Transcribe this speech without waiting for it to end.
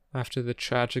after the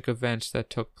tragic events that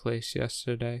took place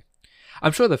yesterday.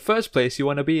 I'm sure the first place you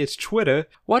want to be is Twitter.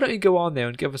 Why don't you go on there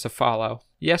and give us a follow?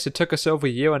 Yes, it took us over a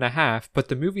year and a half, but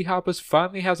the Movie Hoppers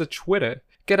finally has a Twitter.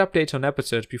 Get updates on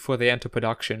episodes before they enter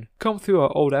production. Comb through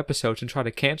our old episodes and try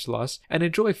to cancel us, and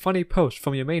enjoy funny posts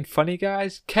from your main funny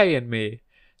guys, Kay and me.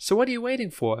 So what are you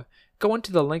waiting for? Go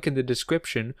into the link in the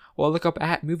description, or look up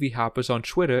 @MovieHoppers on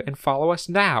Twitter and follow us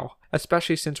now.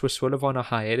 Especially since we're sort of on a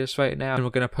hiatus right now, and we're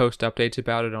going to post updates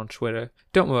about it on Twitter.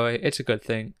 Don't worry, it's a good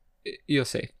thing. You'll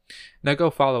see. Now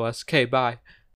go follow us. Okay, bye.